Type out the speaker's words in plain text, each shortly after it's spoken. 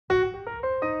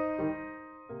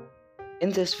In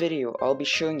this video, I'll be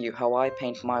showing you how I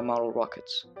paint my model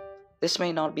rockets. This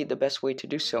may not be the best way to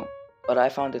do so, but I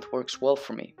found it works well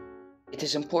for me. It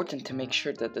is important to make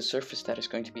sure that the surface that is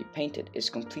going to be painted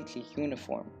is completely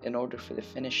uniform in order for the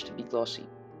finish to be glossy.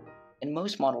 In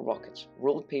most model rockets,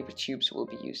 rolled paper tubes will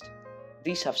be used.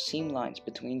 These have seam lines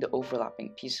between the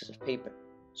overlapping pieces of paper,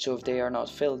 so if they are not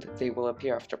filled, they will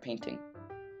appear after painting.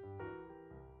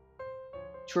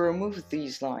 To remove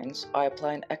these lines, I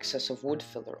apply an excess of wood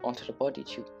filler onto the body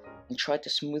tube and try to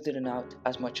smoothen it out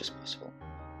as much as possible.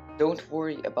 Don't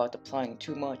worry about applying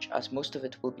too much, as most of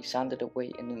it will be sanded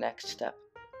away in the next step.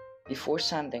 Before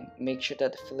sanding, make sure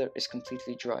that the filler is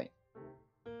completely dry.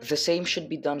 The same should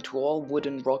be done to all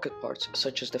wooden rocket parts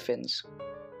such as the fins.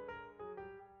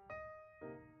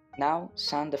 Now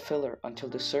sand the filler until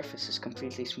the surface is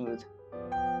completely smooth.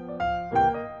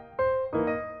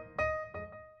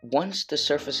 Once the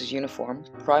surface is uniform,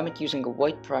 prime it using a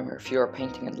white primer if you are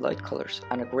painting in light colors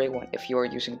and a grey one if you are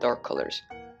using dark colors.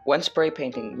 When spray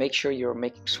painting, make sure you are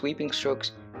making sweeping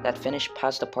strokes that finish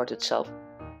past the part itself.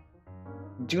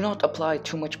 Do not apply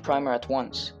too much primer at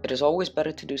once. It is always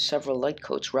better to do several light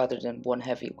coats rather than one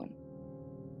heavy one.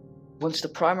 Once the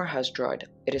primer has dried,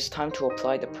 it is time to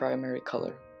apply the primary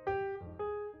color.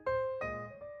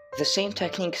 The same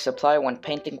technique is applied when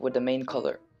painting with the main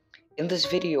color. In this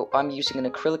video, I'm using an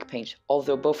acrylic paint,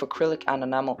 although both acrylic and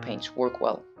enamel paints work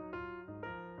well.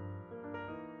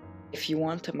 If you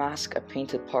want to mask a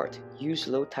painted part, use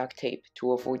low-tack tape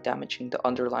to avoid damaging the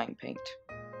underlying paint.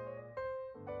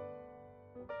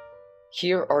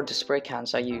 Here are the spray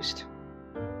cans I used.